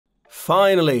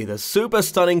Finally, the super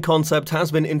stunning concept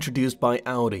has been introduced by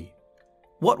Audi.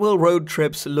 What will road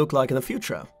trips look like in the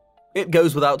future? It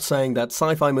goes without saying that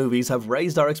sci-fi movies have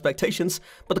raised our expectations,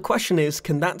 but the question is,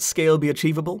 can that scale be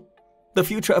achievable? The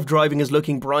future of driving is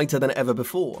looking brighter than ever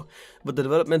before, with the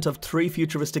development of 3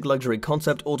 futuristic luxury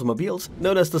concept automobiles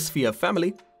known as the Sphere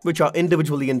family, which are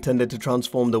individually intended to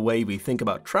transform the way we think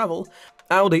about travel.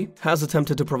 Audi has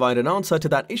attempted to provide an answer to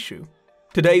that issue.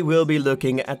 Today we'll be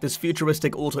looking at this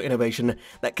futuristic auto innovation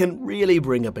that can really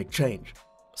bring a big change.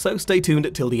 So stay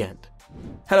tuned till the end.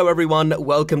 Hello everyone,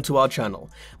 welcome to our channel,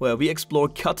 where we explore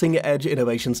cutting-edge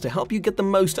innovations to help you get the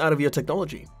most out of your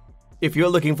technology. If you're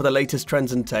looking for the latest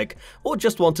trends in tech, or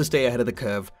just want to stay ahead of the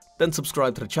curve, then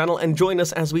subscribe to the channel and join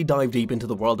us as we dive deep into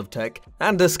the world of tech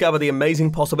and discover the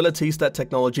amazing possibilities that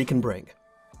technology can bring.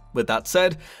 With that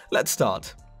said, let's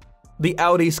start. The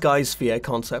Audi SKYSPHERE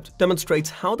concept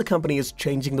demonstrates how the company is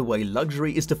changing the way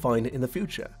luxury is defined in the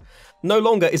future. No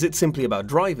longer is it simply about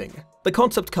driving. The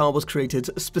concept car was created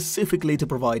specifically to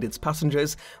provide its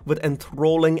passengers with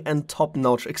enthralling and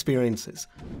top-notch experiences.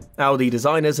 Audi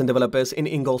designers and developers in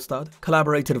Ingolstadt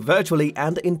collaborated virtually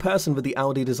and in person with the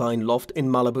Audi design loft in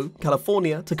Malibu,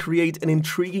 California to create an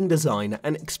intriguing design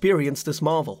and experience this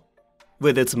marvel.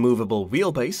 With its movable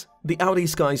wheelbase, the Audi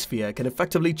SKYSPHERE can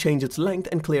effectively change its length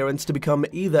and clearance to become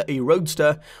either a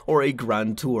roadster or a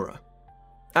grand tourer.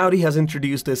 Audi has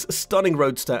introduced this stunning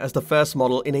roadster as the first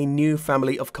model in a new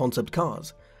family of concept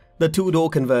cars. The 2-door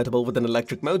convertible with an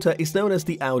electric motor is known as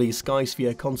the Audi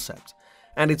SKYSPHERE concept,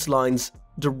 and its lines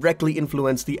directly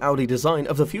influence the Audi design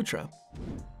of the future.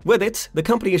 With it, the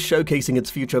company is showcasing its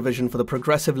future vision for the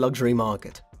progressive luxury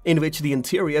market, in which the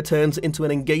interior turns into an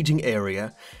engaging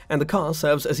area and the car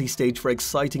serves as a stage for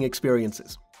exciting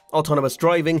experiences. Autonomous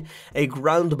driving, a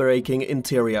groundbreaking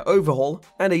interior overhaul,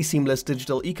 and a seamless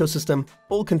digital ecosystem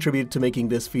all contribute to making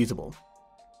this feasible.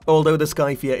 Although the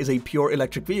SKYSPHERE is a pure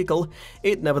electric vehicle,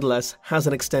 it nevertheless has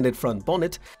an extended front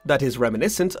bonnet that is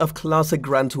reminiscent of classic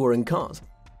grand touring cars.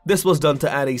 This was done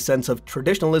to add a sense of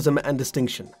traditionalism and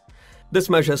distinction. This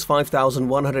measures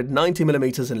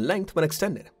 5,190mm in length when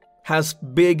extended, has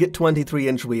big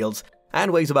 23-inch wheels,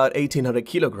 and weighs about 1,800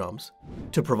 kilograms.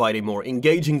 To provide a more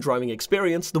engaging driving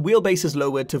experience, the wheelbase is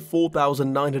lowered to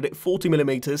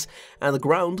 4,940mm and the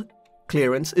ground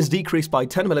clearance is decreased by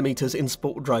 10mm in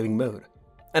sport driving mode.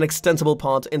 An extensible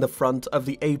part in the front of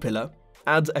the A-pillar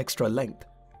adds extra length.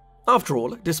 After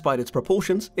all, despite its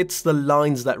proportions, it's the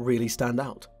lines that really stand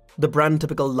out. The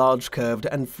brand-typical large curved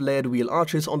and flared wheel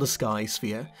arches on the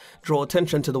SKYSPHERE draw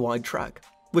attention to the wide track,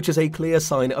 which is a clear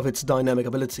sign of its dynamic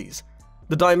abilities.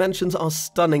 The dimensions are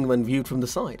stunning when viewed from the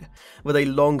side, with a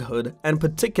long hood and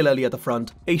particularly at the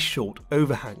front, a short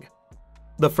overhang.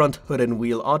 The front hood and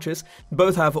wheel arches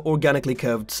both have organically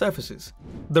curved surfaces.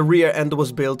 The rear end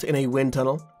was built in a wind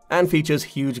tunnel and features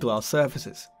huge glass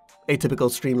surfaces, a typical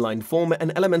streamlined form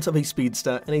and elements of a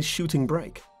speedster and a shooting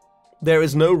brake. There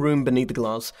is no room beneath the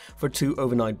glass for 2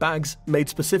 overnight bags made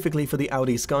specifically for the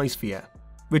Audi SKYSPHERE,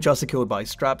 which are secured by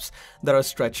straps that are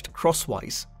stretched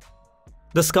crosswise.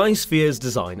 The SKYSPHERE's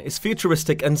design is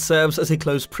futuristic and serves as a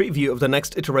close preview of the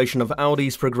next iteration of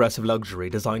Audi's progressive luxury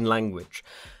design language.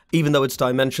 Even though its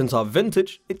dimensions are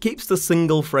vintage, it keeps the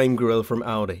single-frame grille from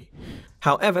Audi.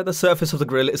 However, the surface of the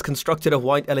grille is constructed of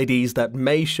white LEDs that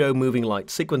may show moving light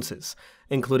sequences,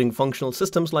 including functional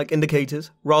systems like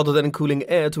indicators. Rather than cooling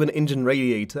air to an engine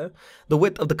radiator, the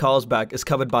width of the car's back is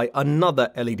covered by another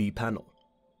LED panel.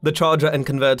 The charger and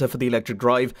converter for the electric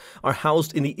drive are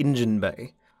housed in the engine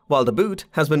bay, while the boot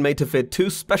has been made to fit 2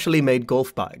 specially made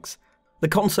golf bags. The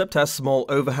concept has small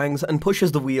overhangs and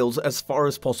pushes the wheels as far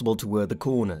as possible toward the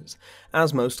corners,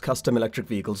 as most custom electric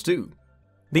vehicles do.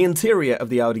 The interior of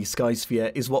the Audi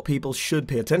SKYSPHERE is what people should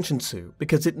pay attention to,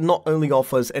 because it not only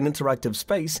offers an interactive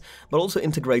space, but also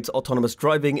integrates autonomous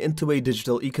driving into a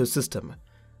digital ecosystem.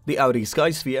 The Audi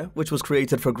SKYSPHERE, which was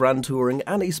created for grand touring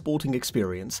and a sporting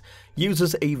experience,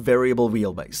 uses a variable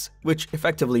wheelbase, which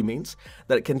effectively means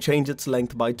that it can change its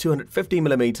length by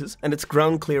 250mm and its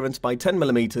ground clearance by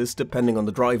 10mm depending on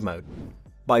the drive mode.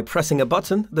 By pressing a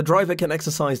button, the driver can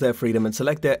exercise their freedom and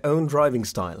select their own driving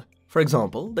style. For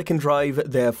example, they can drive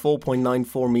their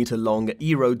 4.94-meter long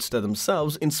e-roadster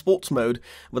themselves in sports mode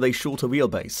with a shorter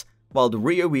wheelbase, while the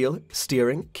rear wheel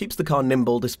steering keeps the car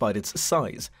nimble despite its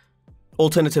size.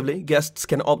 Alternatively, guests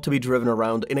can opt to be driven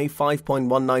around in a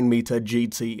 5.19-meter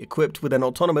GT equipped with an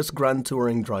autonomous grand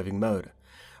touring driving mode,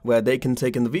 where they can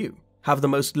take in the view, have the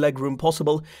most legroom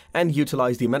possible, and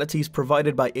utilize the amenities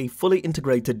provided by a fully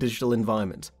integrated digital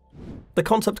environment, The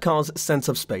concept car's sense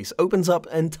of space opens up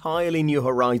entirely new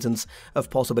horizons of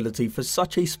possibility for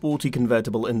such a sporty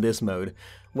convertible in this mode,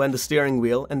 when the steering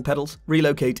wheel and pedals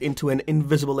relocate into an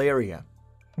invisible area.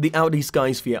 The Audi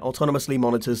SKYSPHERE autonomously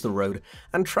monitors the road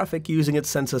and traffic using its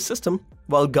sensor system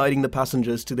while guiding the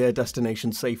passengers to their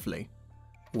destination safely.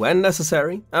 When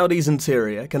necessary, Audi's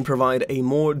interior can provide a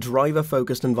more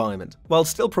driver-focused environment, while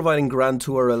still providing Grand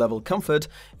Tourer-level comfort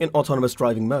in autonomous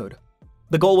driving mode.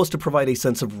 The goal was to provide a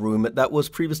sense of room that was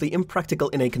previously impractical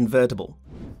in a convertible.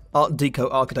 Art Deco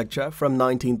architecture from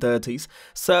 1930s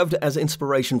served as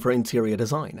inspiration for interior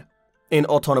design. In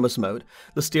autonomous mode,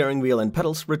 the steering wheel and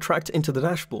pedals retract into the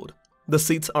dashboard. The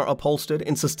seats are upholstered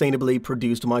in sustainably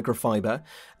produced microfiber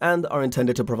and are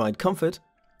intended to provide comfort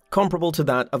comparable to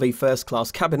that of a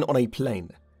first-class cabin on a plane.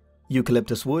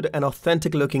 Eucalyptus wood and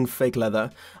authentic-looking fake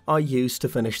leather are used to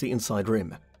finish the inside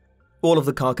rim. All of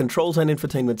the car controls and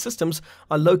infotainment systems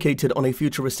are located on a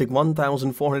futuristic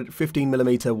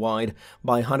 1,415mm wide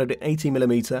by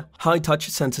 180mm high-touch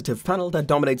sensitive panel that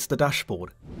dominates the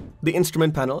dashboard. The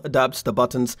instrument panel adapts the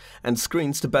buttons and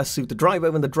screens to best suit the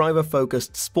driver when the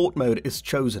driver-focused sport mode is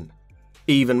chosen.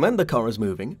 Even when the car is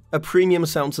moving, a premium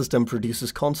sound system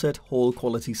produces concert hall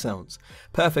quality sounds,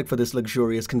 perfect for this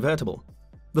luxurious convertible.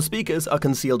 The speakers are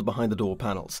concealed behind the door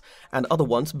panels, and other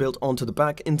ones built onto the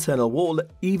back internal wall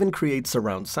even create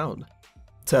surround sound.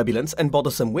 Turbulence and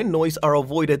bothersome wind noise are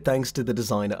avoided thanks to the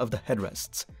design of the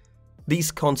headrests.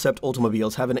 These concept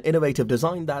automobiles have an innovative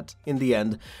design that, in the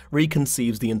end,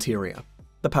 reconceives the interior,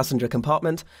 the passenger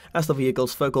compartment, as the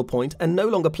vehicle's focal point and no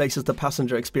longer places the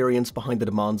passenger experience behind the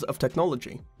demands of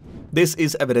technology. This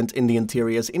is evident in the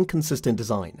interior's inconsistent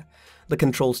design, the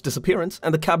control's disappearance,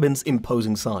 and the cabin's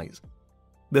imposing size.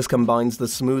 This combines the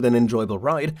smooth and enjoyable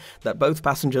ride that both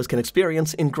passengers can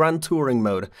experience in Grand Touring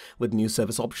mode with new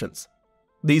service options.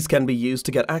 These can be used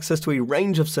to get access to a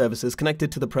range of services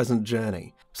connected to the present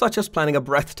journey, such as planning a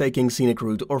breathtaking scenic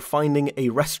route or finding a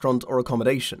restaurant or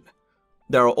accommodation.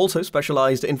 There are also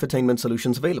specialized infotainment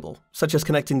solutions available, such as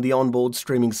connecting the onboard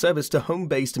streaming service to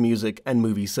home-based music and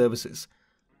movie services.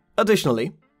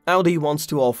 Additionally, Audi wants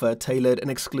to offer tailored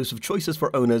and exclusive choices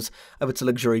for owners of its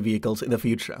luxury vehicles in the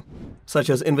future, such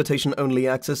as invitation-only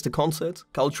access to concerts,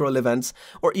 cultural events,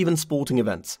 or even sporting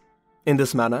events. In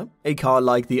this manner, a car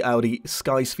like the Audi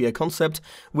SKYSPHERE concept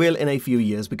will in a few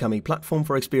years become a platform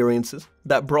for experiences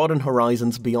that broaden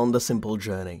horizons beyond the simple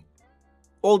journey.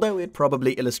 Although it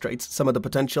probably illustrates some of the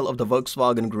potential of the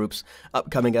Volkswagen Group's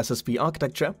upcoming SSP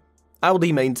architecture,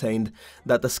 Audi maintained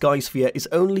that the SKYSPHERE is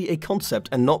only a concept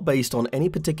and not based on any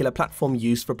particular platform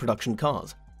used for production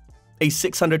cars. A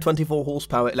 624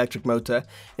 horsepower electric motor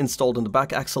installed on the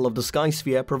back axle of the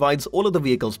SKYSPHERE provides all of the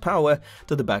vehicle's power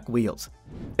to the back wheels.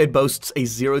 It boasts a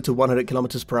 0 to 100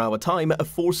 km/h time of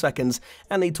 4 seconds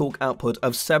and a torque output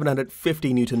of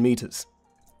 750 Nm.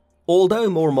 Although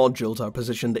more modules are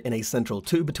positioned in a central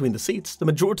tube between the seats, the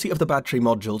majority of the battery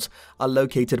modules are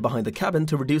located behind the cabin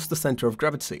to reduce the center of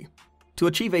gravity. To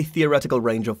achieve a theoretical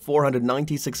range of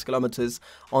 496 km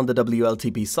on the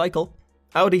WLTP cycle,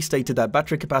 Audi stated that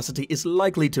battery capacity is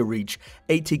likely to reach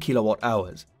 80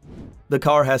 kWh. The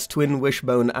car has twin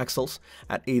wishbone axles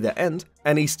at either end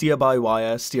and a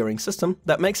steer-by-wire steering system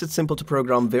that makes it simple to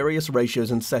program various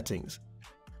ratios and settings.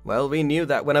 Well, we knew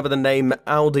that whenever the name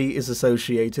Audi is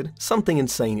associated, something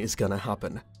insane is gonna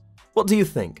happen. What do you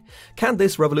think? Can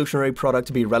this revolutionary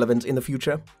product be relevant in the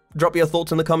future? Drop your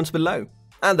thoughts in the comments below.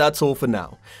 And that's all for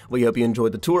now. We hope you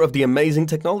enjoyed the tour of the amazing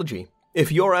technology.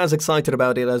 If you're as excited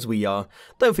about it as we are,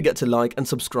 don't forget to like and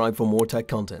subscribe for more tech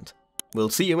content. We'll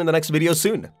see you in the next video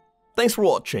soon. Thanks for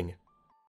watching.